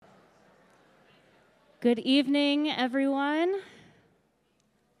Good evening, everyone.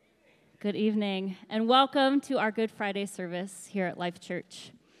 Good evening, and welcome to our Good Friday service here at Life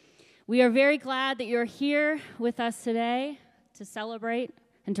Church. We are very glad that you're here with us today to celebrate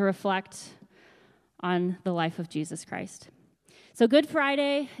and to reflect on the life of Jesus Christ. So Good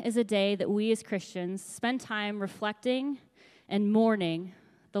Friday is a day that we as Christians spend time reflecting and mourning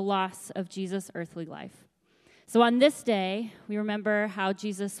the loss of Jesus' earthly life. So on this day, we remember how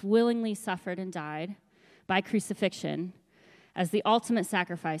Jesus willingly suffered and died by crucifixion as the ultimate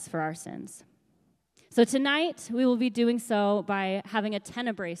sacrifice for our sins. So tonight, we will be doing so by having a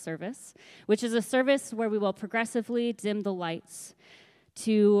Tenebrae service, which is a service where we will progressively dim the lights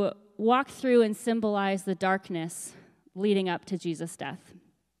to walk through and symbolize the darkness leading up to Jesus' death.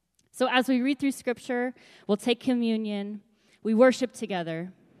 So as we read through Scripture, we'll take communion, we worship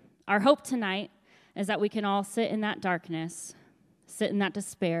together. Our hope tonight is that we can all sit in that darkness, sit in that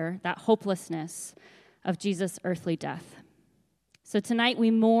despair, that hopelessness of Jesus' earthly death. So tonight we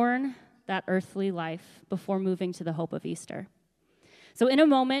mourn that earthly life before moving to the hope of Easter. So in a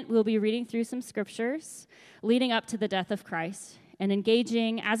moment, we'll be reading through some scriptures leading up to the death of Christ and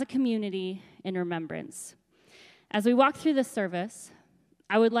engaging as a community in remembrance. As we walk through this service,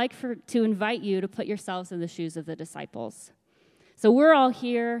 I would like to invite you to put yourselves in the shoes of the disciples. So we're all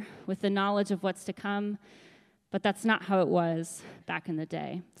here with the knowledge of what's to come, but that's not how it was back in the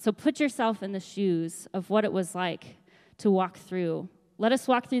day. So put yourself in the shoes of what it was like to walk through. Let us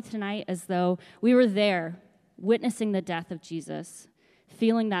walk through tonight as though we were there, witnessing the death of Jesus,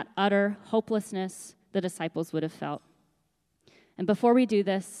 feeling that utter hopelessness the disciples would have felt. And before we do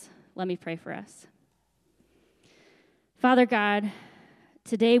this, let me pray for us. Father God,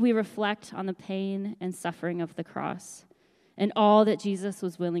 today we reflect on the pain and suffering of the cross and all that Jesus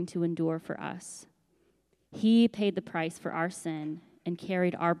was willing to endure for us. He paid the price for our sin and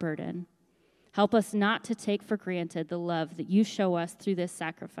carried our burden. Help us not to take for granted the love that you show us through this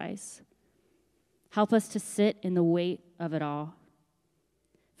sacrifice. Help us to sit in the weight of it all.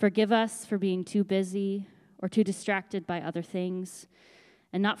 Forgive us for being too busy or too distracted by other things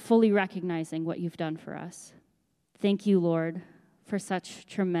and not fully recognizing what you've done for us. Thank you, Lord, for such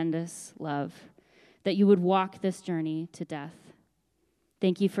tremendous love, that you would walk this journey to death.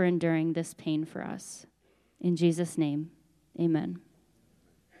 Thank you for enduring this pain for us. In Jesus' name, amen.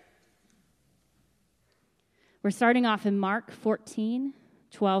 We're starting off in Mark 14,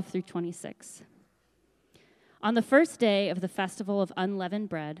 12 through 26. On the first day of the festival of unleavened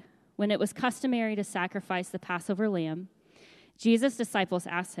bread, when it was customary to sacrifice the Passover lamb, Jesus' disciples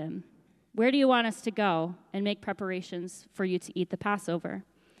asked him, "Where do you want us to go and make preparations for you to eat the Passover?"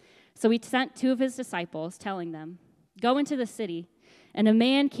 So he sent two of his disciples, telling them, "Go into the city, and a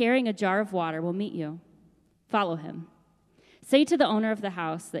man carrying a jar of water will meet you. Follow him. Say to the owner of the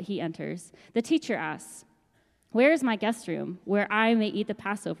house that he enters, 'The teacher asks, where is my guest room, where I may eat the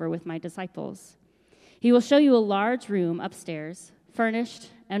Passover with my disciples?' He will show you a large room upstairs,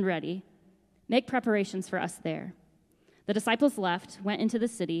 furnished and ready. Make preparations for us there." The disciples left, went into the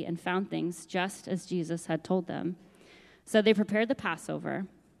city, and found things just as Jesus had told them. So they prepared the Passover.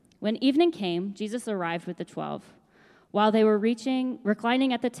 When evening came, Jesus arrived with the 12. While they were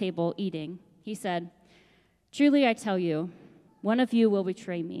reclining at the table eating, he said, "Truly I tell you, one of you will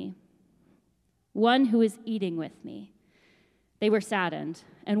betray me, one who is eating with me." They were saddened,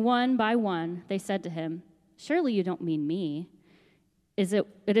 and one by one they said to him, "Surely you don't mean me."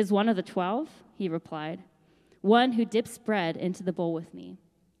 It is one of the 12, he replied, "one who dips bread into the bowl with me.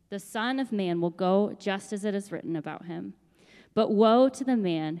 The Son of Man will go just as it is written about him. But woe to the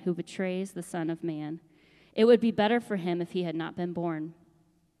man who betrays the Son of Man. It would be better for him if he had not been born."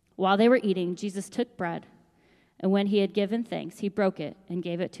 While they were eating, Jesus took bread, and when he had given thanks, he broke it and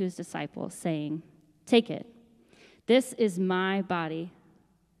gave it to his disciples, saying, "Take it. This is my body."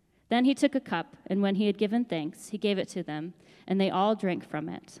 Then he took a cup, and when he had given thanks, he gave it to them, and they all drank from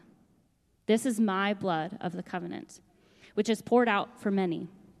it. "This is my blood of the covenant, which is poured out for many,"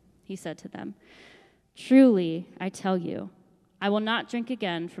 he said to them. "Truly, I tell you, I will not drink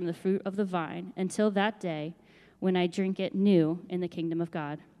again from the fruit of the vine until that day when I drink it new in the kingdom of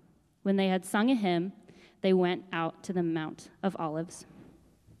God." When they had sung a hymn, they went out to the Mount of Olives.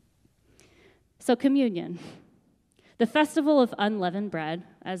 So communion. The festival of unleavened bread,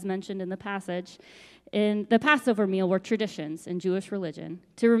 as mentioned in the passage, in the Passover meal were traditions in Jewish religion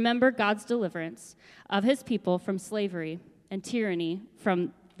to remember God's deliverance of his people from slavery and tyranny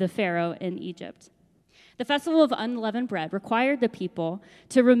from the Pharaoh in Egypt. The festival of unleavened bread required the people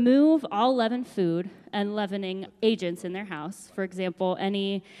to remove all leavened food and leavening agents in their house. For example,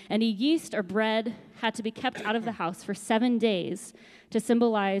 any yeast or bread had to be kept out of the house for 7 days to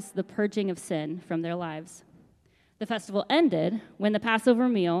symbolize the purging of sin from their lives. The festival ended when with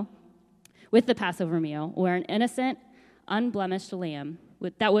the Passover meal, where an innocent, unblemished lamb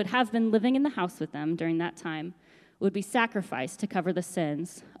that would have been living in the house with them during that time would be sacrificed to cover the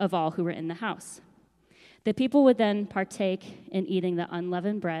sins of all who were in the house. The people would then partake in eating the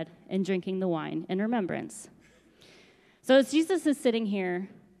unleavened bread and drinking the wine in remembrance. So as Jesus is sitting here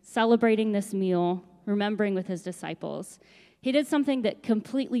celebrating this meal, remembering with his disciples, he did something that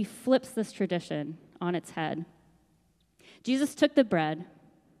completely flips this tradition on its head. Jesus took the bread,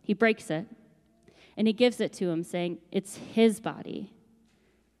 he breaks it, and he gives it to him, saying, it's his body.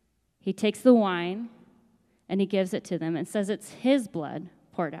 He takes the wine, and he gives it to them and says it's his blood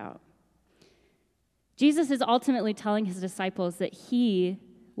poured out. Jesus is ultimately telling his disciples that he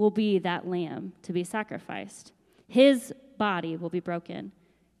will be that lamb to be sacrificed. His body will be broken.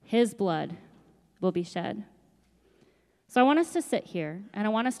 His blood will be shed. So I want us to sit here, and I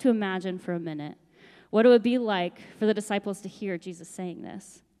want us to imagine for a minute what it would be like for the disciples to hear Jesus saying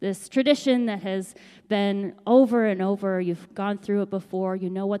this. This tradition that has been over and over, you've gone through it before, you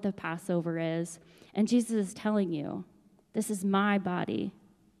know what the Passover is, and Jesus is telling you, this is my body,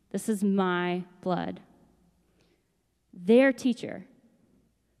 this is my blood. Their teacher,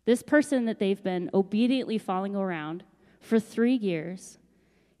 this person that they've been obediently following around for 3 years,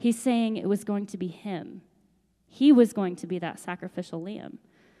 he's saying it was going to be him. He was going to be that sacrificial lamb.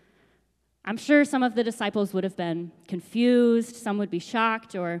 I'm sure some of the disciples would have been confused, some would be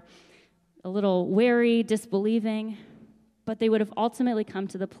shocked or a little wary, disbelieving, but they would have ultimately come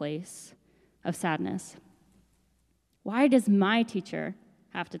to the place of sadness. Why does my teacher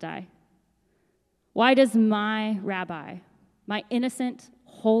have to die? Why does my rabbi, my innocent,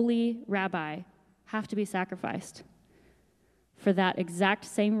 holy rabbi, have to be sacrificed? For that exact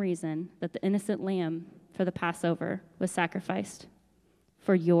same reason that the innocent lamb for the Passover was sacrificed,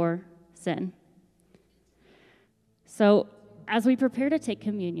 for your sin. So, as we prepare to take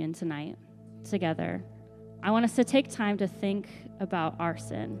communion tonight together, I want us to take time to think about our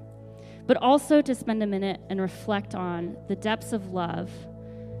sin, but also to spend a minute and reflect on the depths of love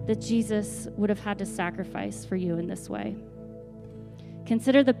that Jesus would have had to sacrifice for you in this way.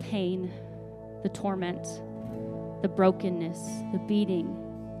 Consider the pain, the torment, the brokenness, the beating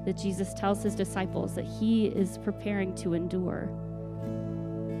that Jesus tells his disciples that he is preparing to endure.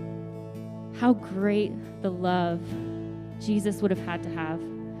 How great the love Jesus would have had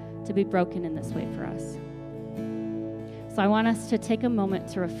to be broken in this way for us. So I want us to take a moment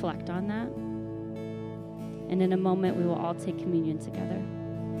to reflect on that. And in a moment, we will all take communion together.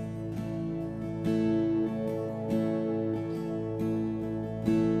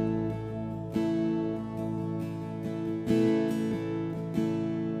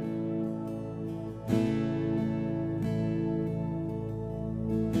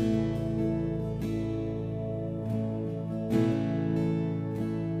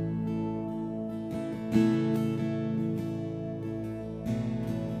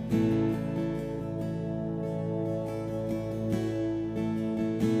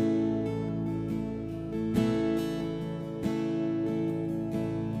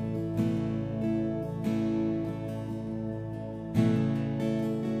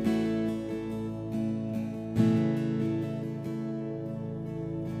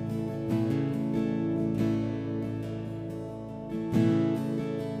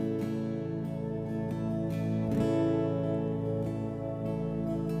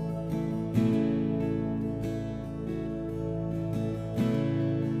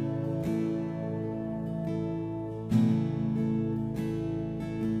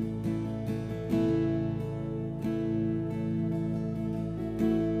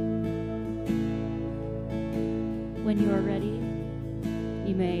 When you are ready,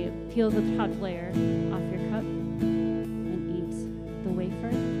 you may peel the top layer off your cup and eat the wafer,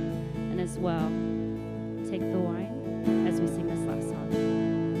 and as well, take the wine as we sing this last song.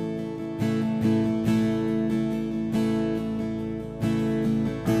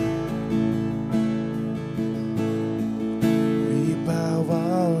 We bow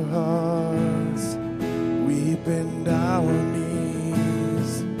our hearts, we bend our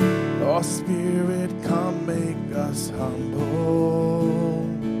knees. Our spirit, come make us humble.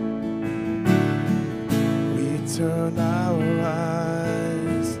 We turn our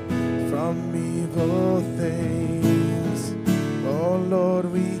eyes from evil things. Oh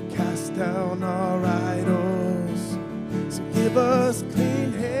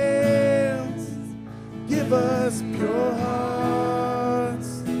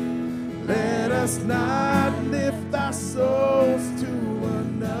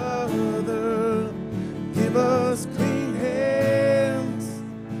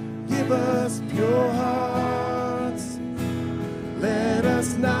give us pure hearts. Let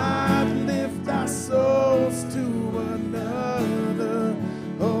us not lift our souls to another.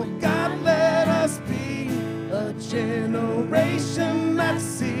 Oh God, let us be a generation that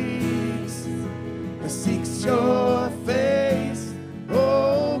seeks your face.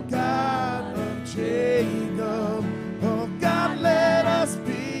 Oh God of Jacob. Oh God, let us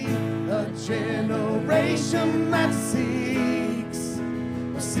be a generation that seeks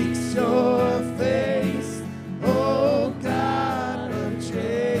your face. Oh God of Jacob.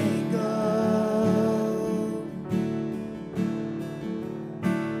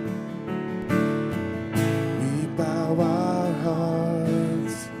 We bow our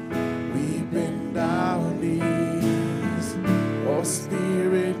hearts, we bend our knees. Oh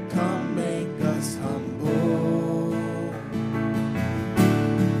Spirit, come make us humble.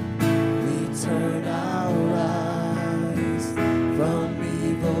 We turn our eyes from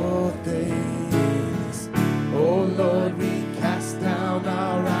evil things. Oh Lord, we cast down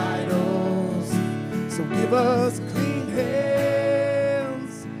our idols. So give us clean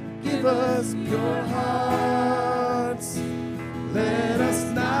hands, give us pure hearts. Let us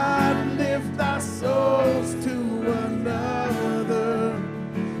not lift our souls to another.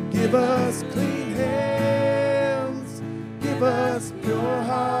 Give us clean hands, give us pure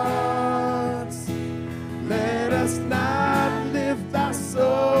hearts. Let us not lift our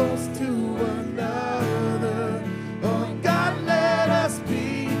souls to another. Oh God, let us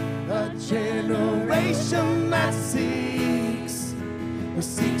be a generation that seeks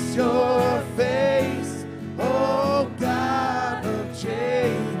your face. Oh God of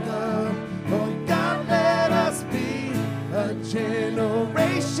Jacob. Oh God, let us be a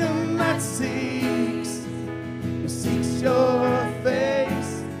generation that seeks your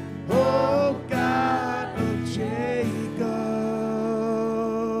face. Oh God of Jacob.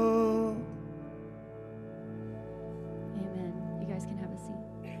 Amen. You guys can have a seat.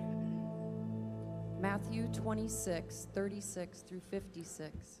 Matthew 26, 36 through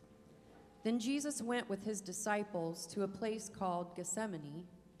 56. Then Jesus went with his disciples to a place called Gethsemane,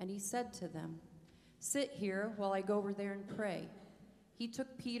 and he said to them, "Sit here while I go over there and pray." He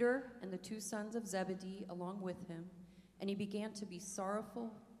took Peter and the two sons of Zebedee along with him, and he began to be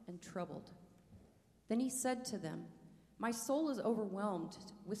sorrowful and troubled. Then he said to them, "My soul is overwhelmed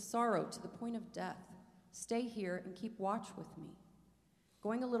with sorrow to the point of death. Stay here and keep watch with me."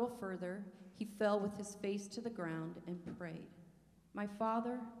 Going a little further, he fell with his face to the ground and prayed, "My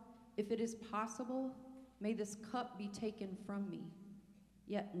Father, if it is possible, may this cup be taken from me.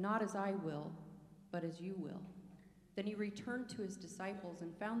 Yet not as I will, but as you will." Then he returned to his disciples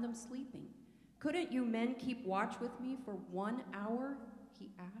and found them sleeping. "Couldn't you men keep watch with me for 1 hour?"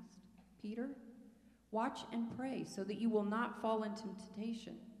 he asked Peter. "Watch and pray so that you will not fall into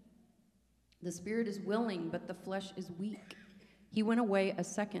temptation. The spirit is willing, but the flesh is weak." He went away a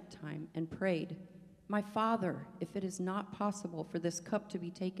second time and prayed, "My Father, if it is not possible for this cup to be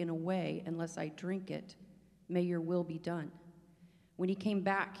taken away unless I drink it, may your will be done." When he came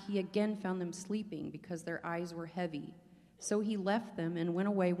back, he again found them sleeping because their eyes were heavy. So he left them and went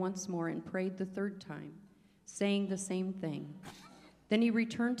away once more and prayed the third time, saying the same thing. Then he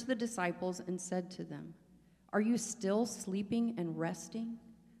returned to the disciples and said to them, "Are you still sleeping and resting?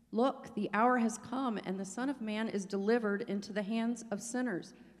 Look, the hour has come, and the Son of Man is delivered into the hands of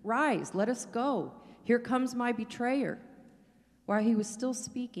sinners. Rise, let us go. Here comes my betrayer." While he was still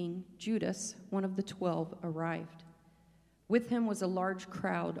speaking, Judas, one of the 12, arrived. With him was a large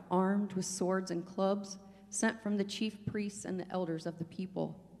crowd, armed with swords and clubs, sent from the chief priests and the elders of the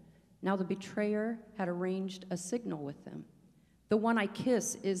people. Now the betrayer had arranged a signal with them. "The one I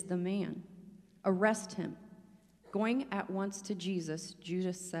kiss is the man. Arrest him." Going at once to Jesus,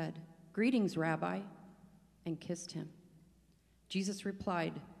 Judas said, "Greetings, Rabbi," and kissed him. Jesus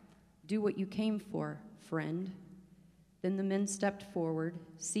replied, "Do what you came for, friend." Then the men stepped forward,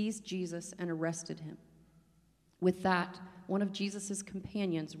 seized Jesus, and arrested him. With that, one of Jesus'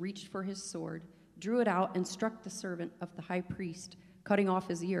 companions reached for his sword, drew it out, and struck the servant of the high priest, cutting off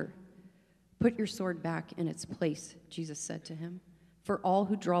his ear. "Put your sword back in its place," Jesus said to him, "for all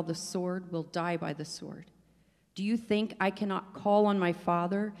who draw the sword will die by the sword. Do you think I cannot call on my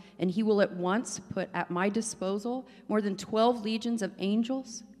Father, and he will at once put at my disposal more than 12 legions of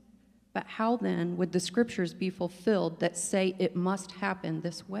angels? But how then would the scriptures be fulfilled that say it must happen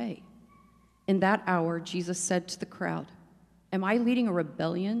this way?" In that hour, Jesus said to the crowd, "Am I leading a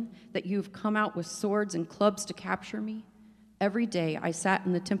rebellion that you have come out with swords and clubs to capture me? Every day I sat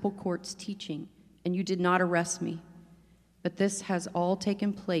in the temple courts teaching, and you did not arrest me. But this has all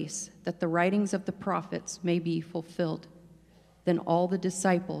taken place that the writings of the prophets may be fulfilled." Then all the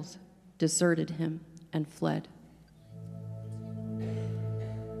disciples deserted him, and fled.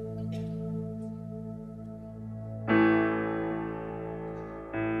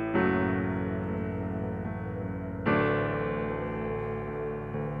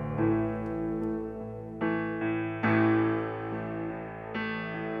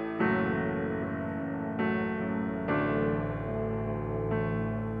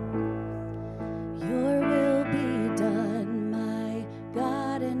 Your will be done, my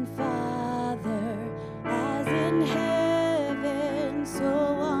God and Father, as in heaven, so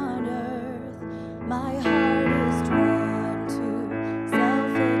on earth. My heart is drawn to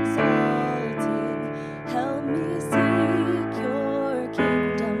self-exalting. Help me seek your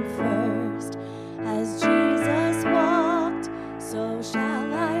kingdom first. As Jesus walked, so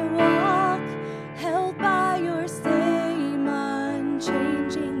shall I walk, held by your same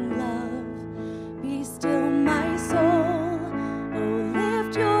unchanging love. Be still, my soul. Oh,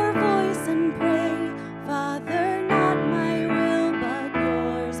 lift your voice and pray. Father, not my will, but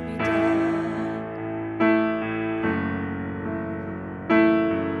yours be done.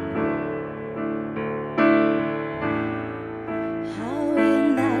 How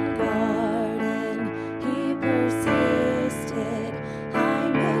in that garden he persisted, I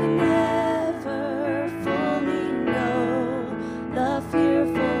may never fully know the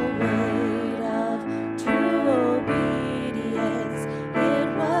fearful weight of true obedience. It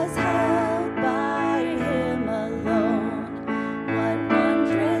was held by him alone. What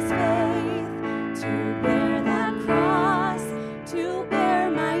wondrous faith to bear that cross, to bear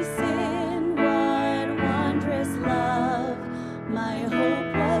my sin. What wondrous love, my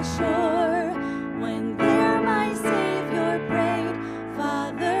hope was sure when there my Savior prayed.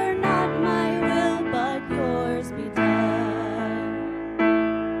 Father, not my will, but yours be done.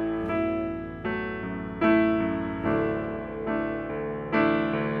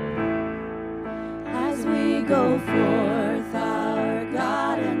 As we go forth, our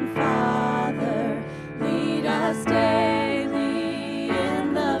God and Father, lead us daily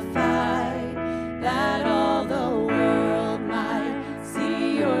in the fight, that all the world might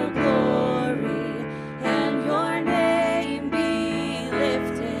see your glory and your name be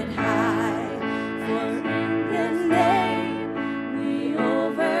lifted high. For in this name we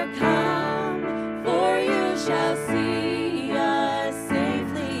overcome, for you shall see us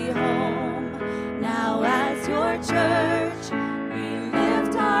safely home. Now as your church, we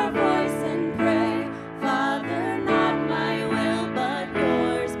lift our voice and pray. Father, not my will, but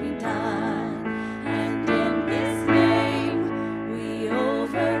yours be done. And in this name we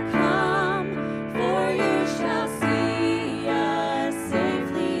overcome, for you shall see us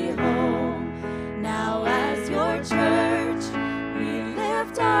safely home. Now as your church, we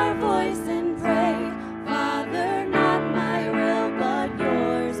lift our voice and pray. Father, not my will, but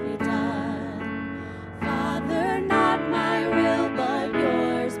yours be done. Father, not my will, but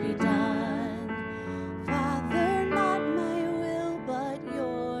yours be done. Father, not my will, but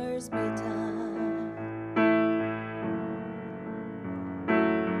yours be done.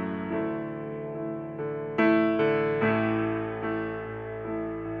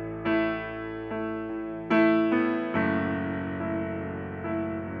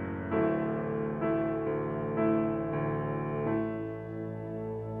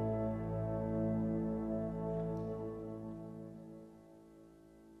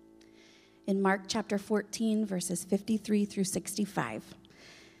 In Mark chapter 14, verses 53 through 65.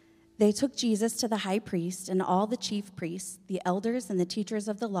 They took Jesus to the high priest, and all the chief priests, the elders, and the teachers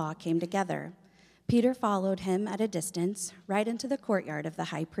of the law came together. Peter followed him at a distance, right into the courtyard of the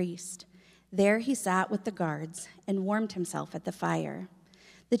high priest. There he sat with the guards and warmed himself at the fire.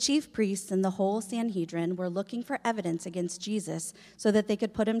 The chief priests and the whole Sanhedrin were looking for evidence against Jesus so that they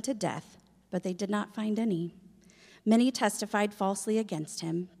could put him to death, but they did not find any. Many testified falsely against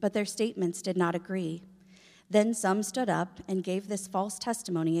him, but their statements did not agree. Then some stood up and gave this false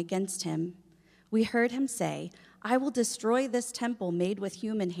testimony against him. We heard him say, I will destroy this temple made with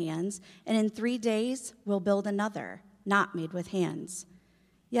human hands, and in 3 days will build another, not made with hands.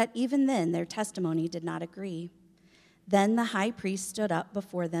 Yet even then their testimony did not agree. Then the high priest stood up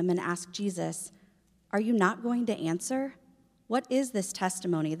before them and asked Jesus, Are you not going to answer? What is this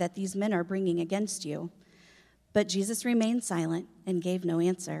testimony that these men are bringing against you? But Jesus remained silent and gave no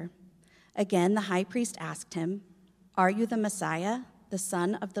answer. Again, the high priest asked him, Are you the Messiah, the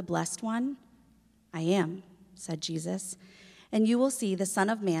Son of the Blessed One? I am, said Jesus. And you will see the Son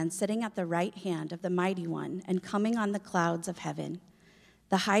of Man sitting at the right hand of the Mighty One and coming on the clouds of heaven.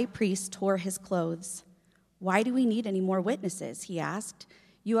 The high priest tore his clothes. Why do we need any more witnesses? He asked.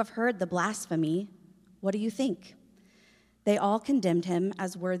 You have heard the blasphemy. What do you think? They all condemned him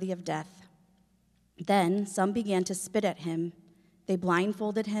as worthy of death. Then some began to spit at him. They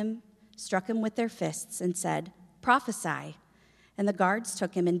blindfolded him, struck him with their fists, and said, "Prophesy." And the guards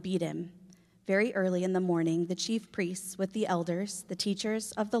took him and beat him. Very early in the morning, the chief priests, with the elders, the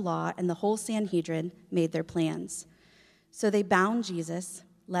teachers of the law, and the whole Sanhedrin, made their plans. So they bound Jesus,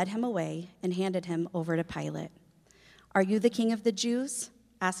 led him away, and handed him over to Pilate. "Are you the king of the Jews?"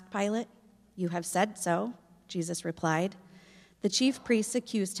 asked Pilate. "You have said so," Jesus replied. The chief priests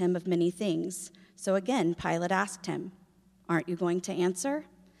accused him of many things. So again, Pilate asked him, "Aren't you going to answer?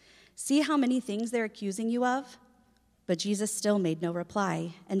 See how many things they're accusing you of?" But Jesus still made no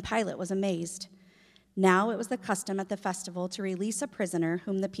reply, and Pilate was amazed. Now it was the custom at the festival to release a prisoner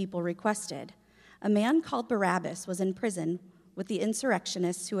whom the people requested. A man called Barabbas was in prison with the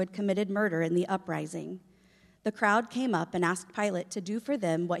insurrectionists who had committed murder in the uprising. The crowd came up and asked Pilate to do for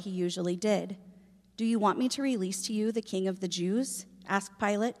them what he usually did. "Do you want me to release to you the king of the Jews?" asked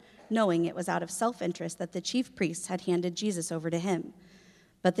Pilate, knowing it was out of self-interest that the chief priests had handed Jesus over to him.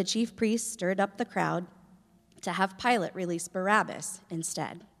 But the chief priests stirred up the crowd to have Pilate release Barabbas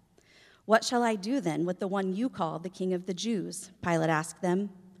instead. "What shall I do then with the one you call the king of the Jews?" Pilate asked them.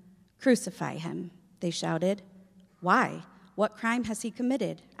 "Crucify him," they shouted. "Why? What crime has he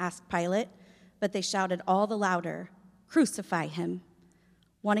committed?" asked Pilate. But they shouted all the louder, "Crucify him."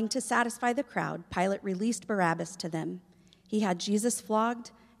 Wanting to satisfy the crowd, Pilate released Barabbas to them. He had Jesus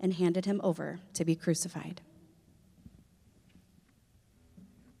flogged and handed him over to be crucified.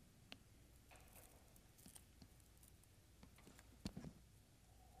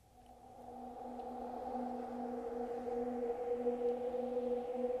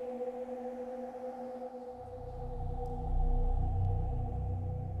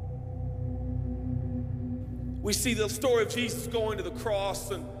 We see the story of Jesus going to the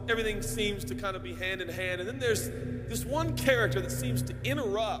cross, and everything seems to kind of be hand in hand. And then there's this one character that seems to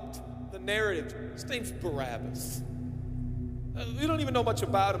interrupt the narrative. His name's Barabbas. We don't even know much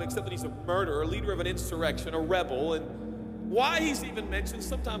about him except that he's a murderer, a leader of an insurrection, a rebel. And why he's even mentioned,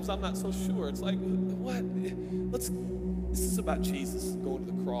 sometimes I'm not so sure. It's like, what? This is about Jesus going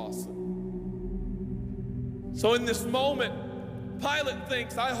to the cross. So in this moment, Pilate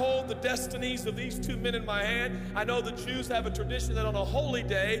thinks, I hold the destinies of these two men in my hand. I know the Jews have a tradition that on a holy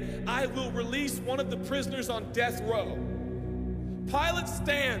day, I will release one of the prisoners on death row. Pilate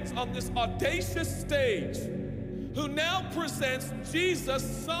stands on this audacious stage, who now presents Jesus,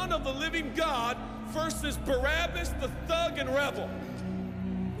 Son of the living God, versus Barabbas, the thug and rebel.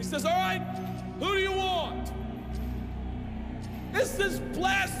 He says, all right, who do you want? This is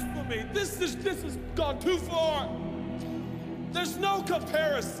blasphemy. This has gone too far. There's no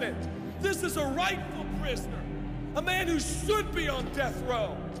comparison. This is a rightful prisoner, a man who should be on death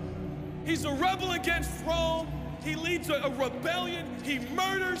row. He's a rebel against Rome. He leads a rebellion. He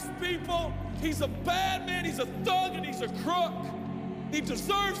murders people. He's a bad man. He's a thug and he's a crook. He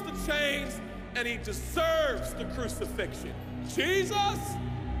deserves the chains and he deserves the crucifixion. Jesus?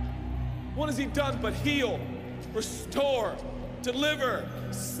 What has he done but heal, restore, deliver,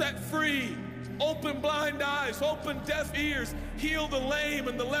 set free, open blind eyes, open deaf ears, heal the lame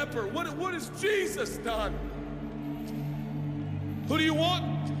and the leper? What has Jesus done? Who do you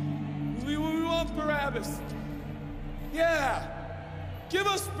want? We want Barabbas. Yeah, give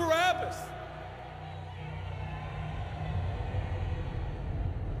us Barabbas.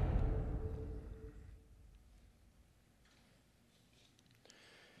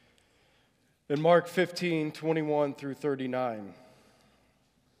 In Mark 15:21 through 39,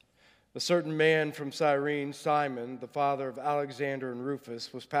 a certain man from Cyrene, Simon, the father of Alexander and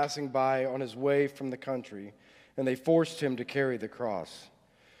Rufus, was passing by on his way from the country, and they forced him to carry the cross.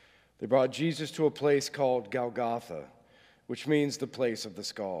 They brought Jesus to a place called Golgotha, which means the place of the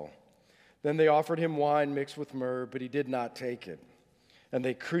skull. Then they offered him wine mixed with myrrh, but he did not take it. And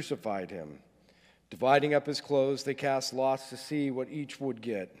they crucified him. Dividing up his clothes, they cast lots to see what each would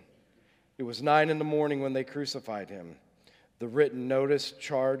get. It was 9 a.m. when they crucified him. The written notice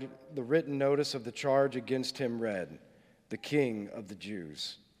of the charge against him read, "The King of the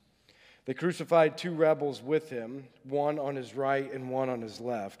Jews." They crucified 2 rebels with him, one on his right and one on his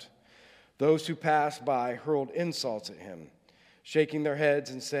left. Those who passed by hurled insults at him, shaking their heads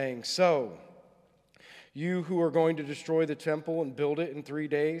and saying, "So, you who are going to destroy the temple and build it in 3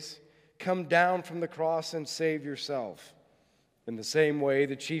 days, come down from the cross and save yourself." In the same way,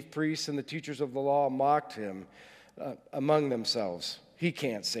 the chief priests and the teachers of the law mocked him among themselves. "He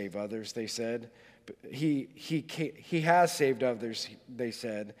can't save others," they said. He has saved others, they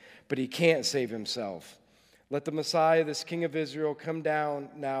said, but he can't save himself. Let the Messiah, this King of Israel, come down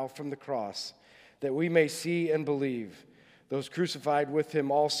now from the cross, that we may see and believe. Those crucified with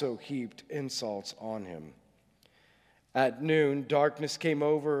him also heaped insults on him. At noon, darkness came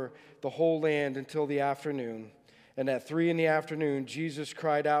over the whole land until the afternoon. And at 3 p.m, Jesus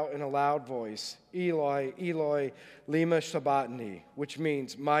cried out in a loud voice, Eloi, Eloi, lema sabachthani, which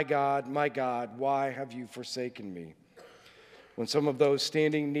means, my God, why have you forsaken me? When some of those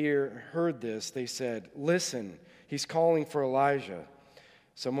standing near heard this, they said, listen, he's calling for Elijah.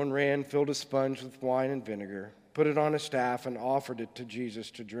 Someone ran, filled a sponge with wine and vinegar, put it on a staff, and offered it to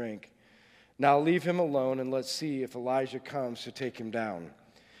Jesus to drink. Now leave him alone, and let's see if Elijah comes to take him down.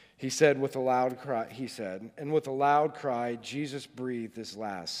 He said with a loud cry, and with a loud cry, Jesus breathed his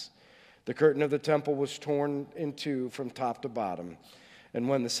last. The curtain of the temple was torn in two from top to bottom. And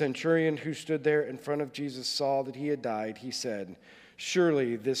when the centurion who stood there in front of Jesus saw that he had died, he said,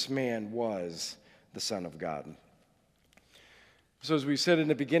 surely this man was the Son of God. So as we said in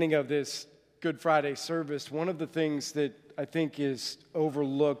the beginning of this Good Friday service, one of the things that I think is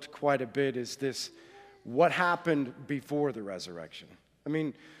overlooked quite a bit is this, what happened before the resurrection? I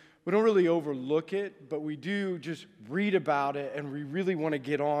mean, we don't really overlook it, but we do just read about it, and we really want to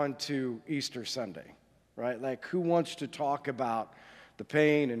get on to Easter Sunday, right? Like, who wants to talk about the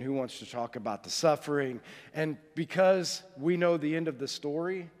pain and who wants to talk about the suffering? And because we know the end of the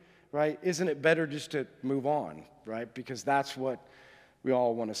story, right, isn't it better just to move on, right? Because that's what we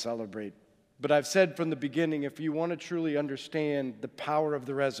all want to celebrate. But I've said from the beginning, if you want to truly understand the power of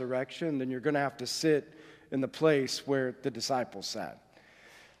the resurrection, then you're going to have to sit in the place where the disciples sat.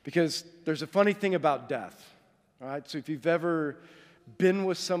 Because there's a funny thing about death, all right? So if you've ever been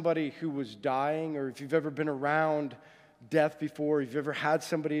with somebody who was dying, or if you've ever been around death before, if you've ever had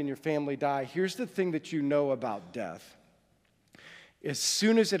somebody in your family die, here's the thing that you know about death. As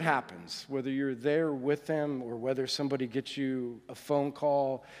soon as it happens, whether you're there with them or whether somebody gets you a phone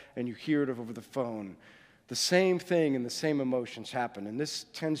call and you hear it over the phone, the same thing and the same emotions happen. And this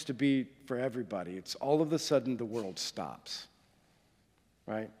tends to be for everybody. It's all of a sudden the world stops.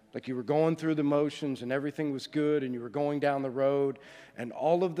 Right? Like you were going through the motions and everything was good and you were going down the road, and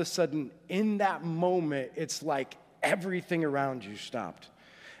all of a sudden in that moment it's like everything around you stopped,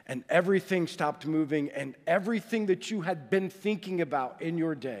 and everything stopped moving, and everything that you had been thinking about in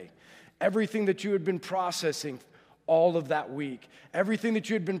your day, everything that you had been processing all of that week, everything that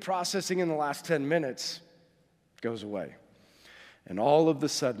you had been processing in the last 10 minutes goes away. And all of a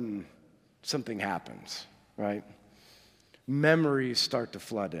sudden something happens, right? Memories start to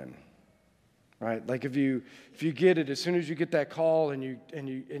flood in, right? Like if you get it, as soon as you get that call and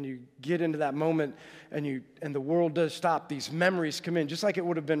you get into that moment and the world does stop, these memories come in, just like it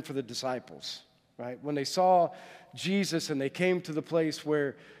would have been for the disciples, right? When they saw Jesus and they came to the place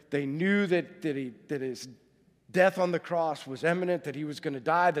where they knew that his death on the cross was imminent, that he was going to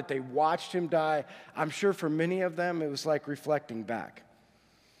die, that they watched him die, I'm sure for many of them it was like reflecting back.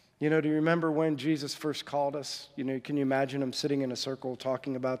 You know, do you remember when Jesus first called us? You know, can you imagine them sitting in a circle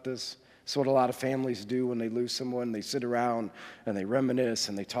talking about this? It's what a lot of families do when they lose someone. They sit around and they reminisce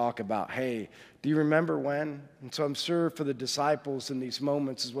and they talk about, hey, do you remember when? And so I'm sure for the disciples in these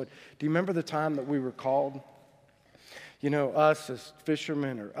moments is what, do you remember the time that we were called? You know, us as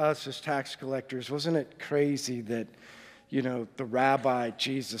fishermen or us as tax collectors, wasn't it crazy that, you know, the rabbi,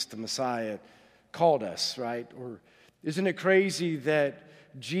 Jesus, the Messiah, called us, right? Or isn't it crazy that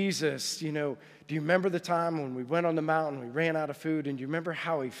Jesus, you know, do you remember the time when we went on the mountain, we ran out of food, and do you remember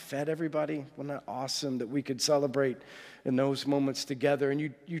how he fed everybody? Wasn't that awesome that we could celebrate in those moments together? And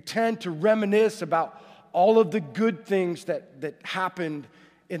you tend to reminisce about all of the good things that happened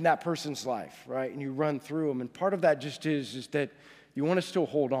in that person's life, right? And you run through them. And part of that just is that you want to still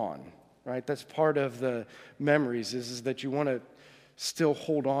hold on, right? That's part of the memories is that you want to still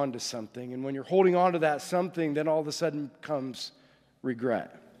hold on to something. And when you're holding on to that something, then all of a sudden comes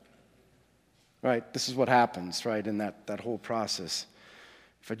regret, right? This is what happens, right, in that whole process.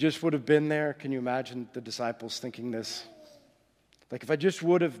 If I just would have been there, can you imagine the disciples thinking this? Like, if I just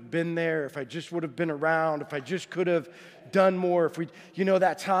would have been there, if I just would have been around, if I just could have done more, if we, you know,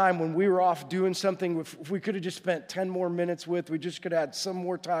 that time when we were off doing something, if we could have just spent 10 more minutes with, we just could have had some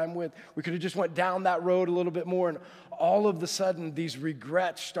more time with, we could have just went down that road a little bit more, and all of a sudden, these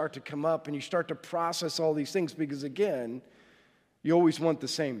regrets start to come up, and you start to process all these things, because again, you always want the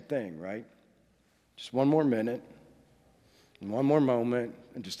same thing, right? Just one more minute, and one more moment,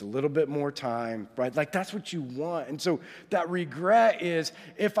 and just a little bit more time, right? Like, that's what you want. And so that regret is,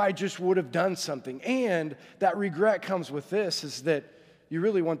 if I just would have done something. And that regret comes with this, is that you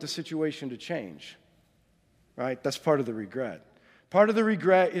really want the situation to change, right? That's part of the regret. Part of the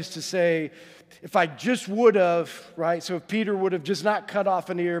regret is to say, if I just would have, right? So if Peter would have just not cut off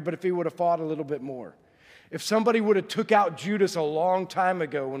an ear, but if he would have fought a little bit more. If somebody would have took out Judas a long time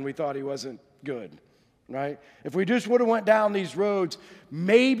ago when we thought he wasn't good, right? If we just would have went down these roads,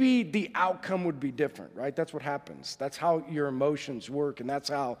 maybe the outcome would be different, right? That's what happens. That's how your emotions work, and that's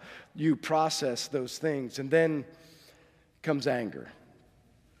how you process those things. And then comes anger,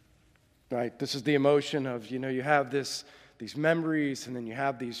 right? This is the emotion of, you have these memories, and then you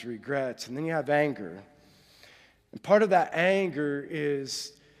have these regrets, and then you have anger. And part of that anger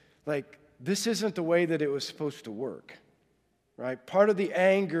is like, this isn't the way that it was supposed to work, right? Part of the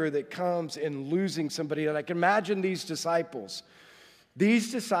anger that comes in losing somebody, and I can imagine these disciples.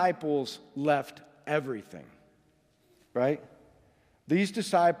 These disciples left everything, right? These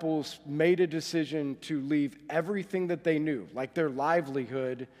disciples made a decision to leave everything that they knew, like their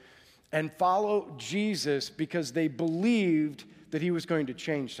livelihood, and follow Jesus because they believed that he was going to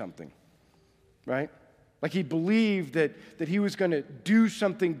change something, right? Like he believed that he was going to do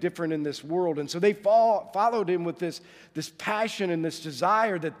something different in this world. And so they followed him with this passion and this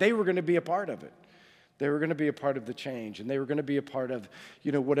desire that they were going to be a part of it. They were going to be a part of the change, and they were going to be a part of,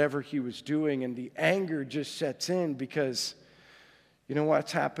 whatever he was doing. And the anger just sets in because, you know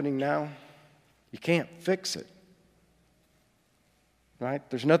what's happening now? You can't fix it, right?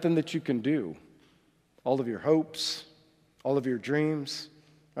 There's nothing that you can do. All of your hopes, all of your dreams,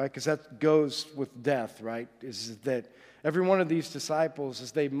 right? Because that goes with death, right? Is that every one of these disciples,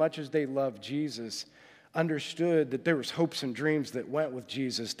 as much as they loved Jesus, understood that there was hopes and dreams that went with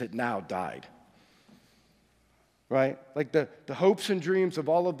Jesus that now died, right? Like the hopes and dreams of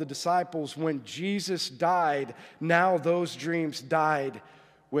all of the disciples, when Jesus died, now those dreams died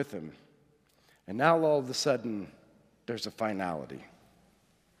with him. And now all of a sudden, there's a finality,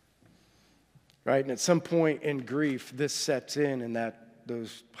 right? And at some point in grief, this sets in, and that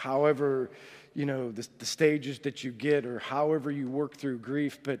those, however, the stages that you get or however you work through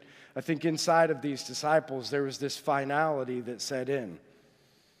grief. But I think inside of these disciples, there was this finality that set in.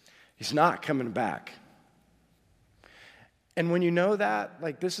 He's not coming back. And when you know that,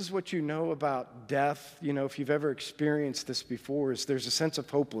 like this is what you know about death, if you've ever experienced this before, is there's a sense of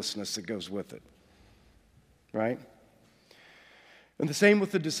hopelessness that goes with it, right? And the same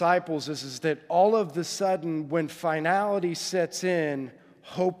with the disciples is that all of the sudden, when finality sets in,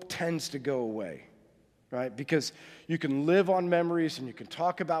 hope tends to go away, right? Because you can live on memories, and you can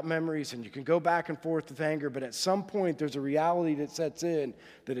talk about memories, and you can go back and forth with anger, but at some point, there's a reality that sets in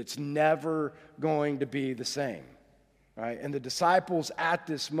that it's never going to be the same, right? And the disciples at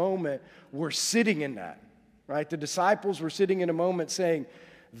this moment were sitting in that, right? The disciples were sitting in a moment saying,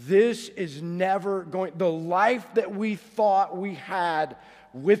 this is never going, the life that we thought we had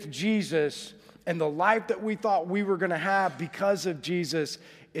with Jesus and the life that we thought we were going to have because of Jesus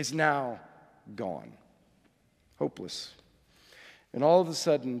is now gone. Hopeless. And all of a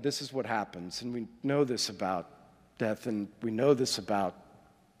sudden, this is what happens. And we know this about death, and we know this about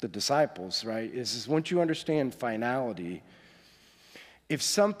the disciples, right? Is once you understand finality, if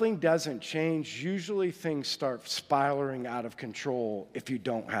something doesn't change, usually things start spiraling out of control if you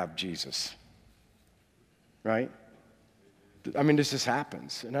don't have Jesus, right? I mean, this just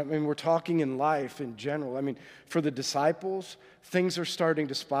happens. And I mean, we're talking in life in general. I mean, for the disciples, things are starting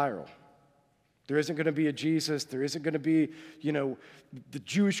to spiral. There isn't going to be a Jesus. There isn't going to be, the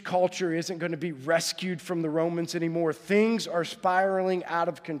Jewish culture isn't going to be rescued from the Romans anymore. Things are spiraling out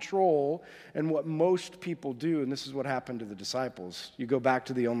of control. And what most people do, and this is what happened to the disciples, you go back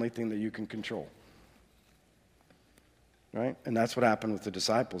to the only thing that you can control. Right? And that's what happened with the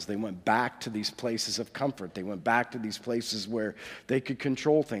disciples. They went back to these places of comfort. They went back to these places where they could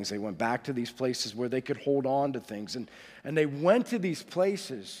control things. They went back to these places where they could hold on to things. And they went to these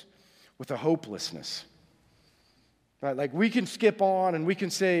places with a hopelessness, right? Like we can skip on and we can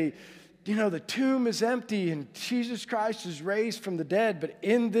say, the tomb is empty and Jesus Christ is raised from the dead. But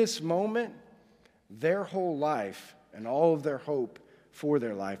in this moment, their whole life and all of their hope for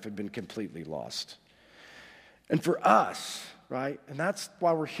their life had been completely lost. And for us, right? And that's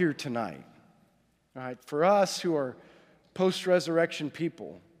why we're here tonight, right? For us who are post-resurrection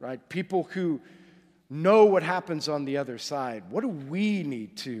people, right? People who know what happens on the other side. What do we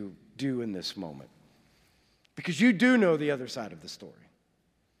need to do in this moment? Because you do know the other side of the story.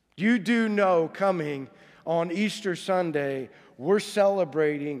 You do know coming on Easter Sunday, we're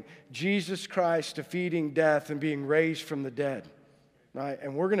celebrating Jesus Christ defeating death and being raised from the dead, right?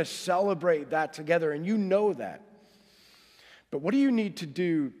 And we're going to celebrate that together, and you know that. But what do you need to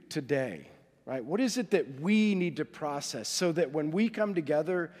do today, right? What is it that we need to process so that when we come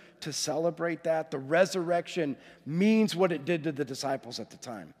together to celebrate that, the resurrection means what it did to the disciples at the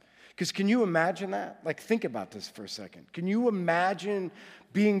time? Because can you imagine that? Like, think about this for a second. Can you imagine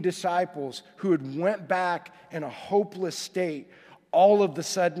being disciples who had went back in a hopeless state, all of a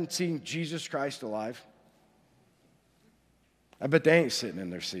sudden seeing Jesus Christ alive? I bet they ain't sitting in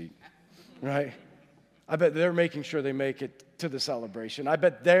their seat, right? I bet they're making sure they make it to the celebration. I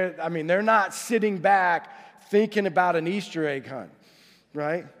bet they're not sitting back thinking about an Easter egg hunt,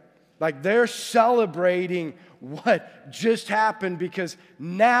 right? Like, they're celebrating what just happened because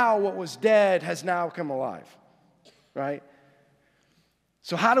now what was dead has now come alive, right?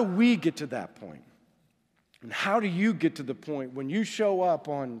 So how do we get to that point? And how do you get to the point when you show up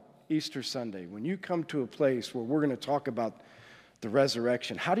on Easter Sunday, when you come to a place where we're going to talk about the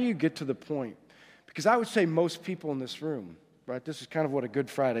resurrection? How do you get to the point? Because I would say most people in this room, right? This is kind of what a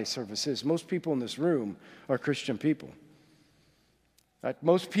Good Friday service is. Most people in this room are Christian people. Right?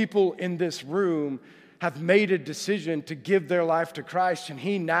 Most people in this room have made a decision to give their life to Christ, and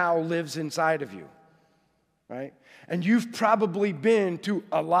He now lives inside of you, right? And you've probably been to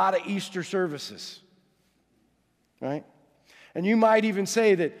a lot of Easter services, right? And you might even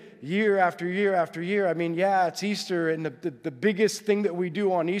say that year after year after year, I mean, yeah, it's Easter, and the biggest thing that we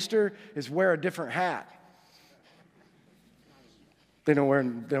do on Easter is wear a different hat. They don't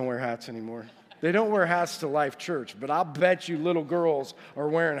wear hats anymore. They don't wear hats to Life Church, but I'll bet you little girls are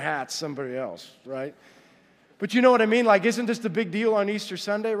wearing hats somebody else, right? But you know what I mean? Like, isn't this the big deal on Easter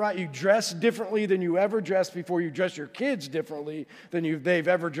Sunday, right? You dress differently than you ever dressed before. You dress your kids differently than they've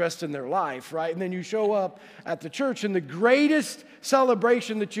ever dressed in their life, right? And then you show up at the church, and the greatest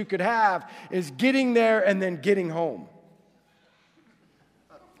celebration that you could have is getting there and then getting home,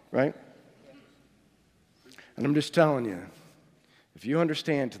 right? And I'm just telling you, if you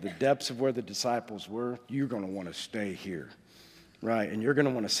understand to the depths of where the disciples were, you're going to want to stay here, right? And you're going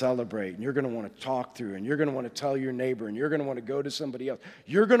to want to celebrate, and you're going to want to talk through, and you're going to want to tell your neighbor, and you're going to want to go to somebody else.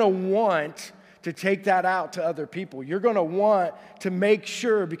 You're going to want to take that out to other people. You're going to want to make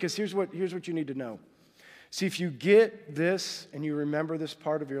sure, because here's what you need to know. See, if you get this and you remember this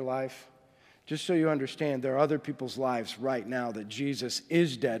part of your life, just so you understand, there are other people's lives right now that Jesus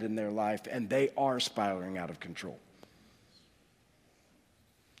is dead in their life, and they are spiraling out of control.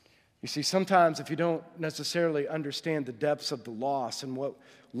 You see, sometimes if you don't necessarily understand the depths of the loss and what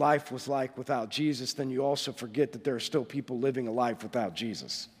life was like without Jesus, then you also forget that there are still people living a life without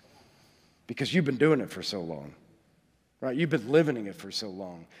Jesus because you've been doing it for so long, right? You've been living it for so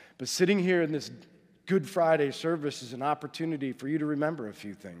long. But sitting here in this Good Friday service is an opportunity for you to remember a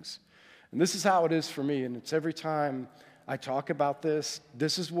few things. And this is how it is for me, and it's every time I talk about this,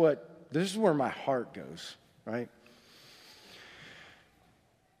 this is where my heart goes, right?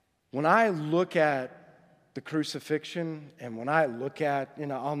 When I look at the crucifixion and when I look at,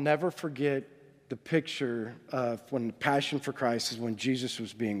 I'll never forget the picture of when the Passion for Christ is when Jesus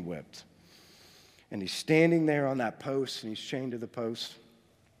was being whipped. And he's standing there on that post, and he's chained to the post.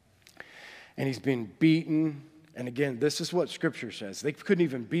 And he's being beaten. And again, this is what Scripture says. They couldn't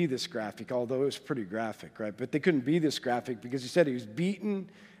even be this graphic, although it was pretty graphic, right? But they couldn't be this graphic because he said he was beaten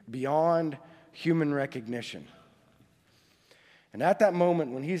beyond human recognition. And at that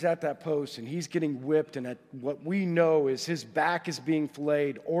moment, when he's at that post and he's getting whipped, and at what we know is his back is being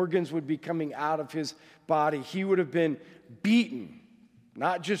filleted, organs would be coming out of his body, he would have been beaten,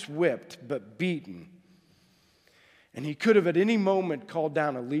 not just whipped, but beaten. And he could have at any moment called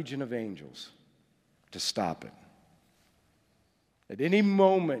down a legion of angels to stop it. At any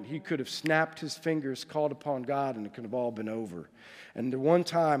moment, he could have snapped his fingers, called upon God, and it could have all been over. And the one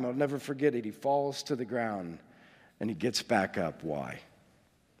time, I'll never forget it, he falls to the ground. And he gets back up. Why?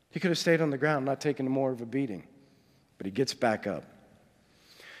 He could have stayed on the ground, not taken more of a beating. But he gets back up.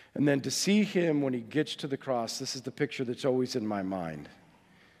 And then to see him when he gets to the cross, this is the picture that's always in my mind.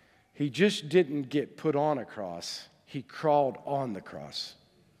 He just didn't get put on a cross. He crawled on the cross.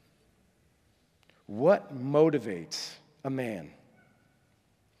 What motivates a man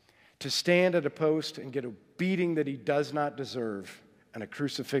to stand at a post and get a beating that he does not deserve and a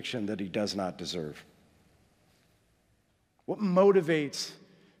crucifixion that he does not deserve? What motivates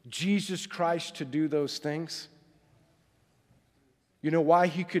Jesus Christ to do those things? You know why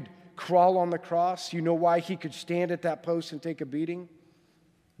he could crawl on the cross? You know why he could stand at that post and take a beating?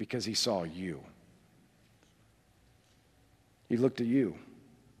 Because he saw you. He looked at you.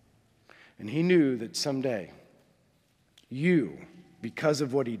 And he knew that someday, you, because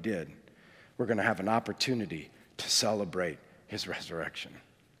of what he did, were going to have an opportunity to celebrate his resurrection,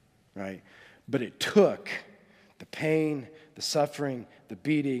 right? But it took the pain, the suffering, the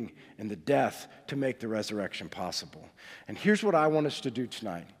beating, and the death to make the resurrection possible. And here's what I want us to do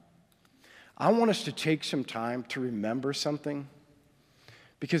tonight. I want us to take some time to remember something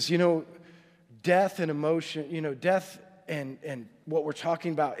Because, death and emotion, death and what we're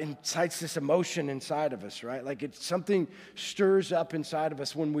talking about incites this emotion inside of us, right? Like it's something stirs up inside of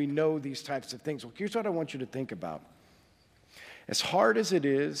us when we know these types of things. Well, here's what I want you to think about. As hard as it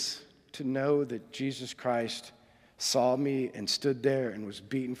is to know that Jesus Christ saw me and stood there and was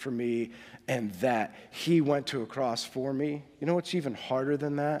beaten for me and that he went to a cross for me, you know what's even harder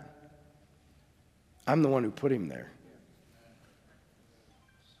than that? I'm the one who put him there.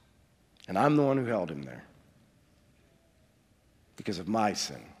 And I'm the one who held him there because of my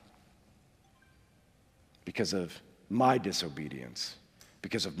sin, because of my disobedience,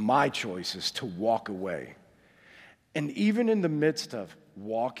 because of my choices to walk away. And even in the midst of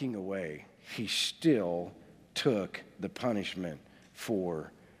walking away, he still took the punishment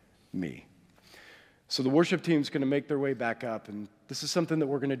for me. So the worship team is going to make their way back up, and this is something that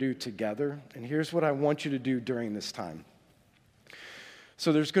we're going to do together. And here's what I want you to do during this time.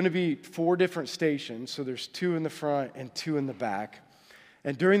 So there's going to be 4 different stations. So there's 2 in the front and 2 in the back.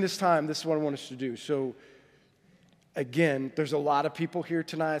 And during this time, this is what I want us to do. So again, there's a lot of people here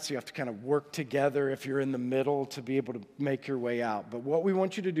tonight, so you have to kind of work together if you're in the middle to be able to make your way out. But what we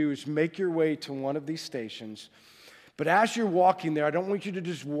want you to do is make your way to one of these stations. But as you're walking there, I don't want you to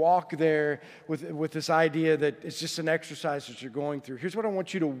just walk there with this idea that it's just an exercise that you're going through. Here's what I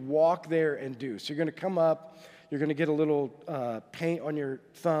want you to walk there and do. So you're going to come up. You're going to get a little paint on your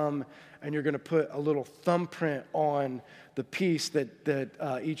thumb, and you're going to put a little thumbprint on the piece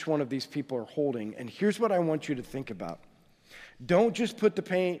that each one of these people are holding. And here's what I want you to think about. Don't just put the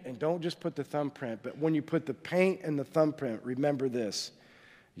paint and don't just put the thumbprint, but when you put the paint and the thumbprint, remember this.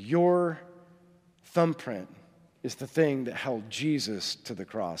 Your thumbprint is the thing that held Jesus to the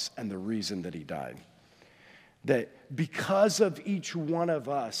cross and the reason that he died. That because of each one of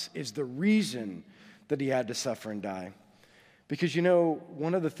us is the reason that he had to suffer and die. Because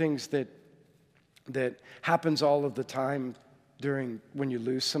one of the things that happens all of the time when you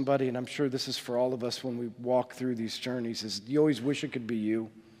lose somebody, and I'm sure this is for all of us when we walk through these journeys, is you always wish it could be you.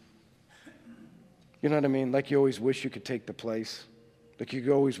 You know what I mean? Like you always wish you could take the place. Like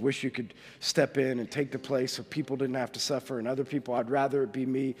you always wish you could step in and take the place so people didn't have to suffer, and other people, I'd rather it be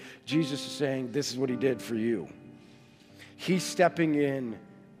me. Jesus is saying, this is what he did for you. He's stepping in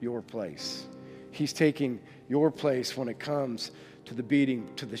your place. He's taking your place when it comes to the beating,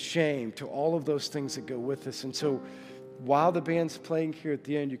 to the shame, to all of those things that go with us. And so while the band's playing here at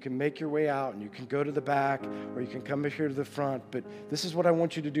the end, you can make your way out and you can go to the back or you can come here to the front. But this is what I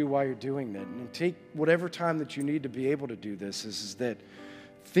want you to do while you're doing that. And take whatever time that you need to be able to do this is that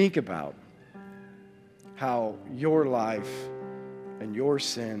think about how your life and your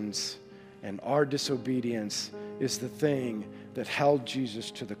sins and our disobedience is the thing that held Jesus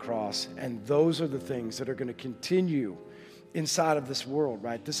to the cross. And those are the things that are going to continue inside of this world,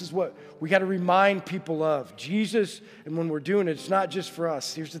 right? This is what we got to remind people of. Jesus, and when we're doing it, it's not just for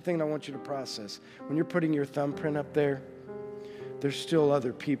us. Here's the thing I want you to process. When you're putting your thumbprint up there, there's still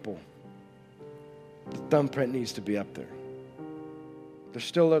other people. The thumbprint needs to be up there. There's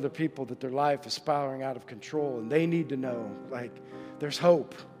still other people that their life is spiraling out of control, and they need to know, like, there's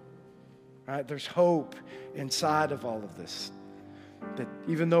hope, right? There's hope inside of all of this. That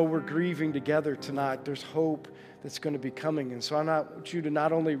even though we're grieving together tonight, there's hope that's going to be coming. And so I want you to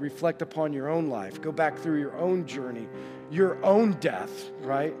not only reflect upon your own life, go back through your own journey, your own death,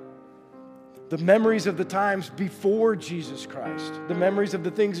 right? The memories of the times before Jesus Christ, the memories of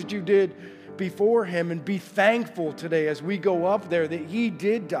the things that you did before him, and be thankful today as we go up there that he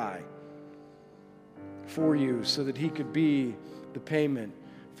did die for you so that he could be the payment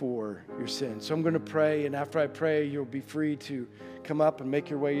for your sins. So I'm going to pray, and after I pray, you'll be free to come up and make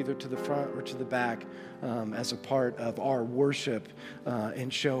your way either to the front or to the back as a part of our worship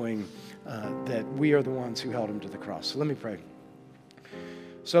and showing that we are the ones who held him to the cross. So let me pray.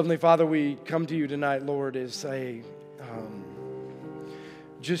 So Heavenly Father, we come to you tonight, Lord, as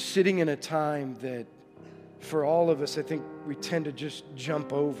just sitting in a time that for all of us, I think we tend to just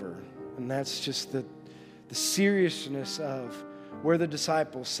jump over. And that's just the seriousness of where the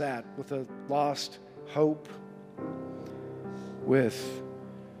disciples sat with a lost hope, with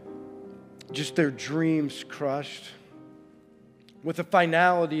just their dreams crushed, with a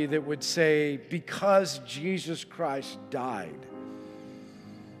finality that would say, because Jesus Christ died,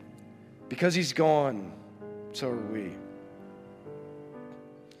 because he's gone, so are we.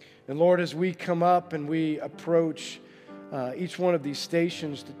 And Lord, as we come up and we approach each one of these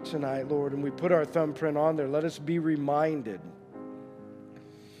stations tonight, Lord, and we put our thumbprint on there, let us be reminded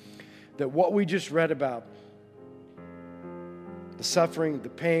that what we just read about, the suffering, the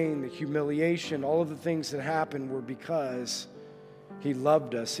pain, the humiliation, all of the things that happened were because He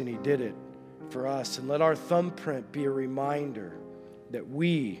loved us and he did it for us. And let our thumbprint be a reminder that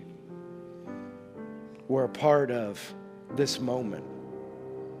we were a part of this moment,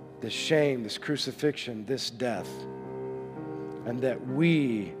 this shame, this crucifixion, this death, and that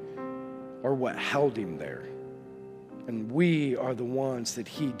we are what held him there. And we are the ones that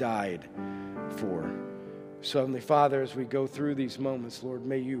he died for. So, Heavenly Father, as we go through these moments, Lord,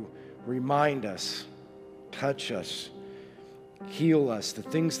 may you remind us, touch us, heal us, the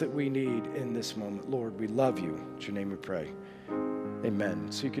things that we need in this moment. Lord, we love you. In your name we pray.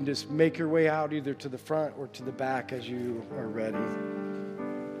 Amen. So you can just make your way out either to the front or to the back as you are ready.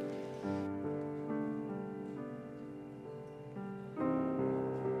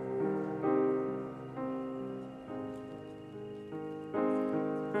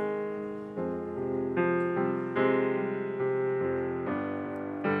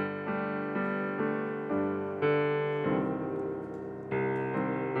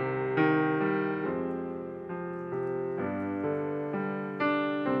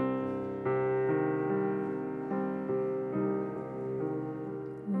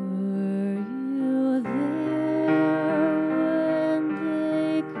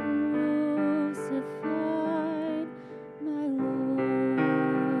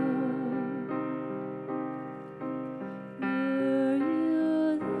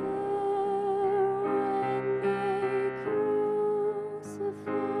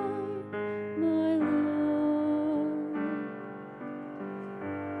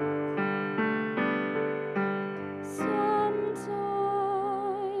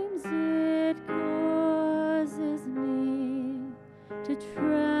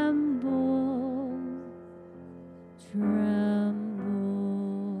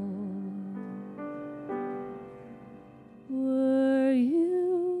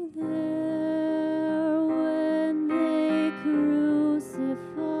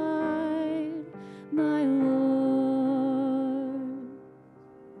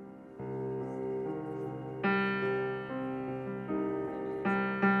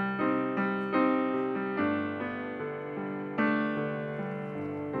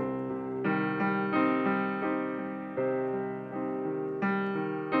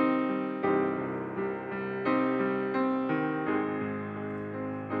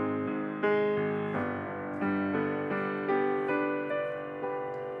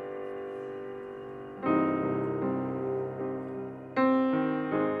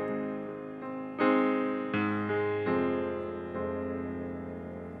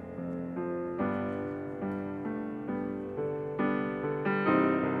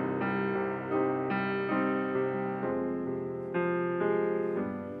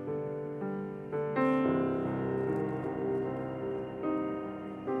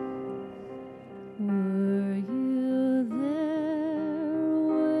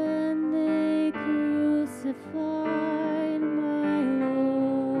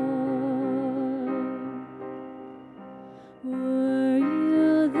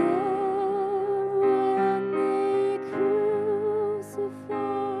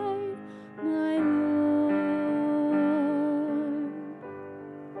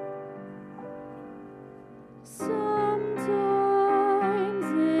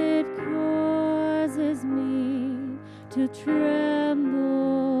 to tremble,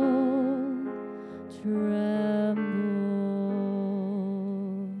 tremble.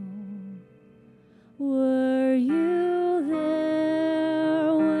 Were you there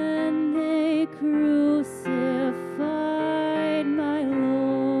when they crucified my Lord?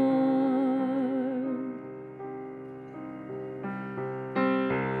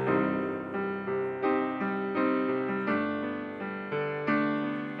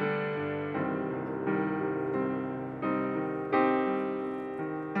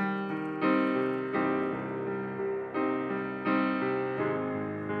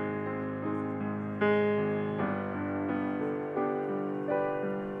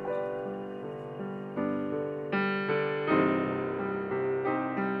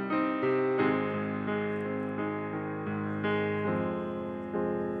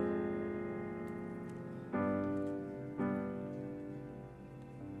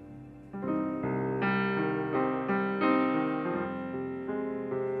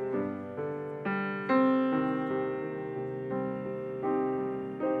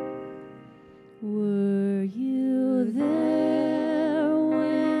 Were you there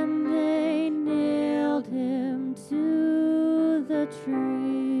when they nailed him to the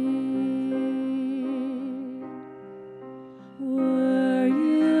tree? Were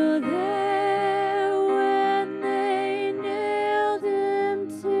you there when they nailed him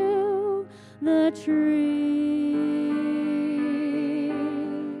to the tree?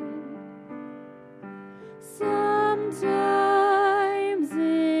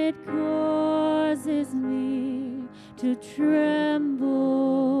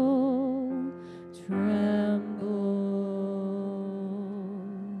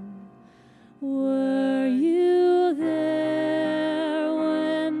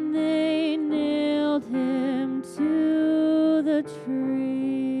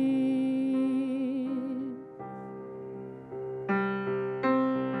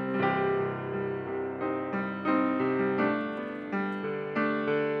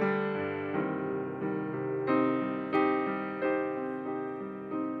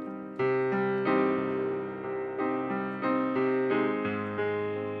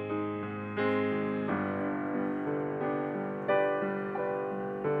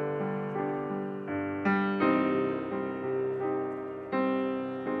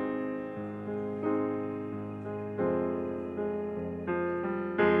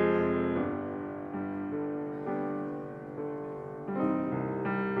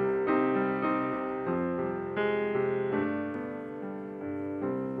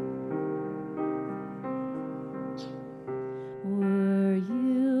 Were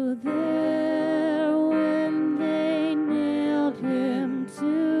you there when they nailed him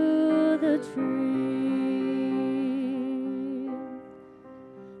to the tree?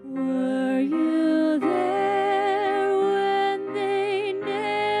 Were you there when they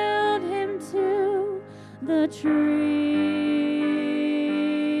nailed him to the tree?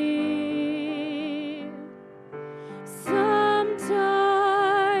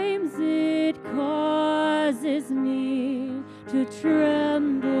 Sometimes it causes me to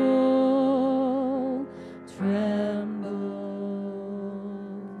tremble, tremble.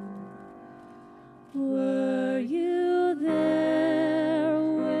 Were you there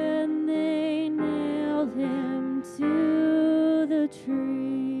when they nailed him to the tree?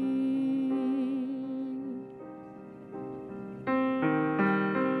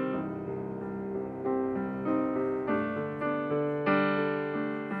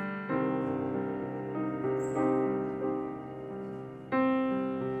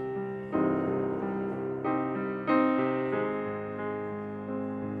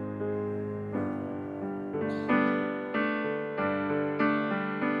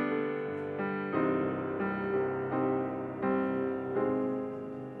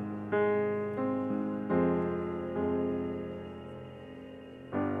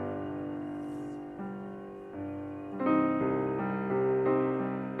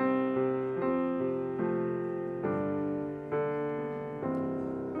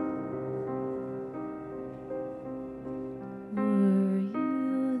 Were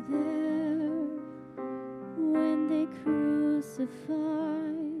you there when they crucified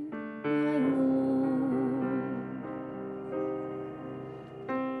my Lord?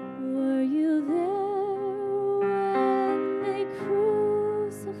 Were you there when they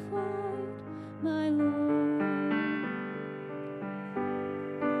crucified my Lord?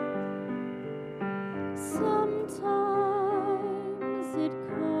 Sometimes it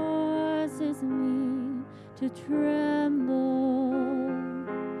causes me to tremble,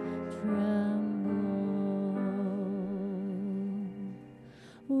 tremble.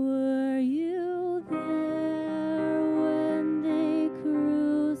 Were you there when they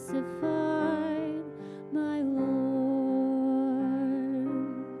crucified my Lord?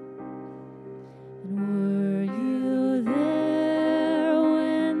 And were you there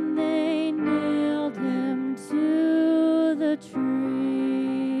when they nailed him to the tree?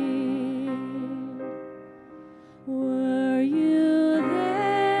 Were you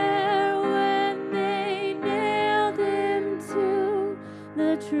there when they nailed him to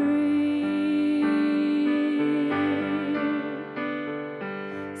the tree?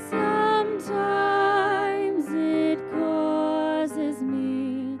 Sometimes it causes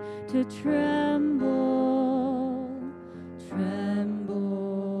me to tremble, tremble.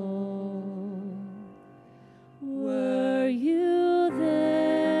 Were you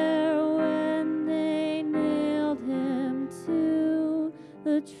there when they nailed him to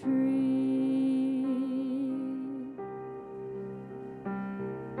the tree?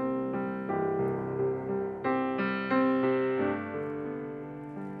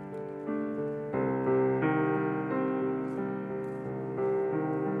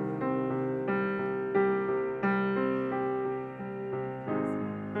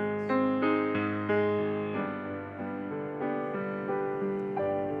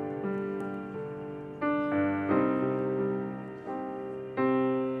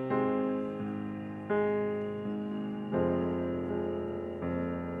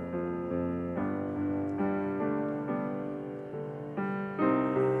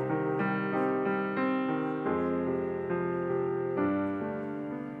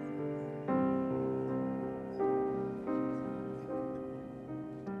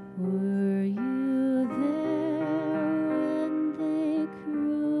 Were you there when they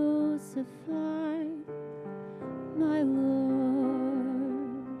crucified my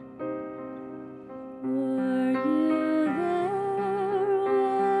Lord? Were you there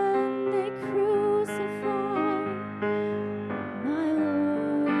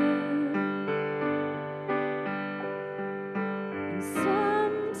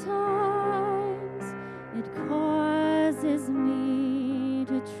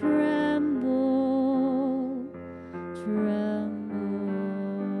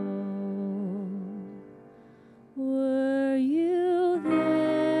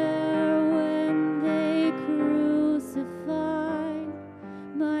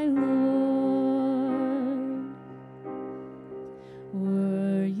my Lord.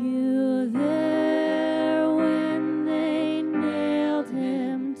 Were you there when they nailed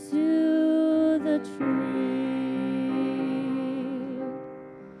him to the tree?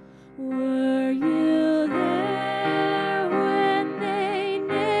 Were you there when they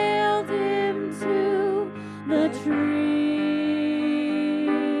nailed him to the tree?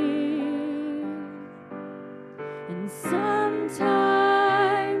 And sometimes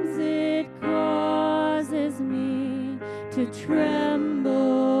it causes me to tremble,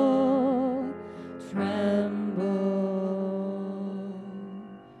 tremble.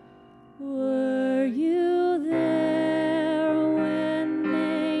 Were you there when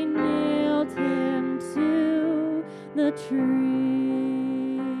they nailed him to the tree?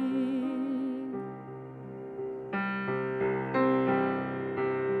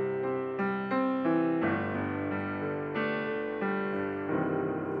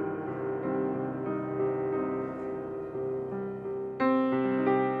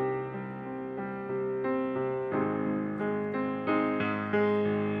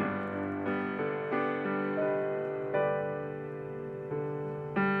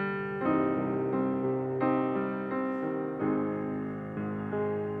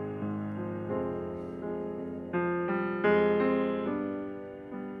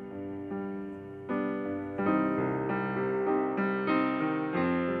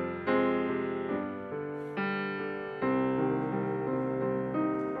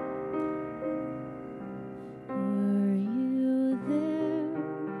 Were you there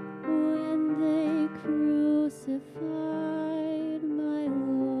when they crucified my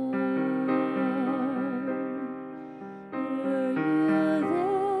Lord? Were you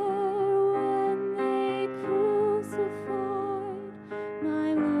there when they crucified my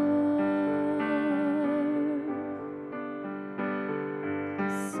Lord?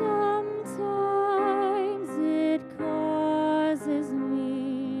 Sometimes it causes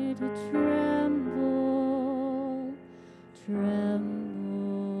me to tremble, tremble.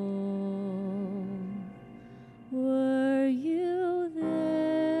 Were you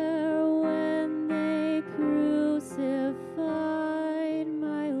there when they crucified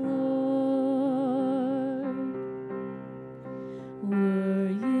my Lord? Were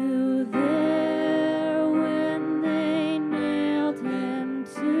you there when they nailed him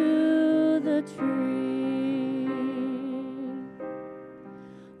to the tree?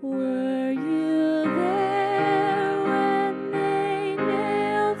 Were you there when they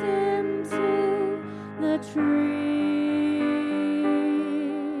nailed him to the tree?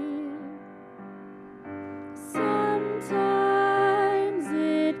 Sometimes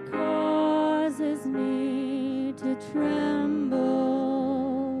it causes me to tremble,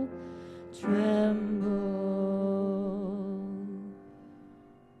 tremble.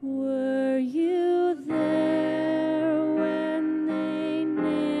 Were you there when they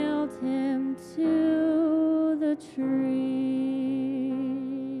nailed him to the tree?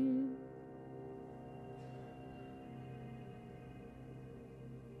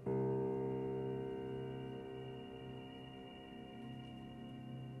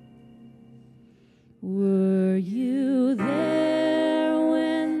 Were you there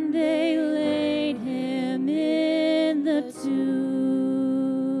when they laid him in the tomb?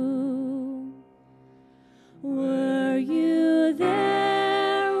 Were you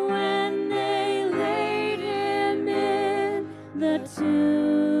there when they laid him in the tomb?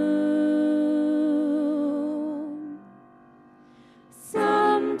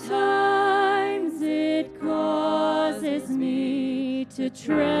 Sometimes it causes me to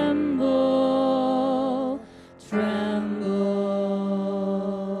tremble,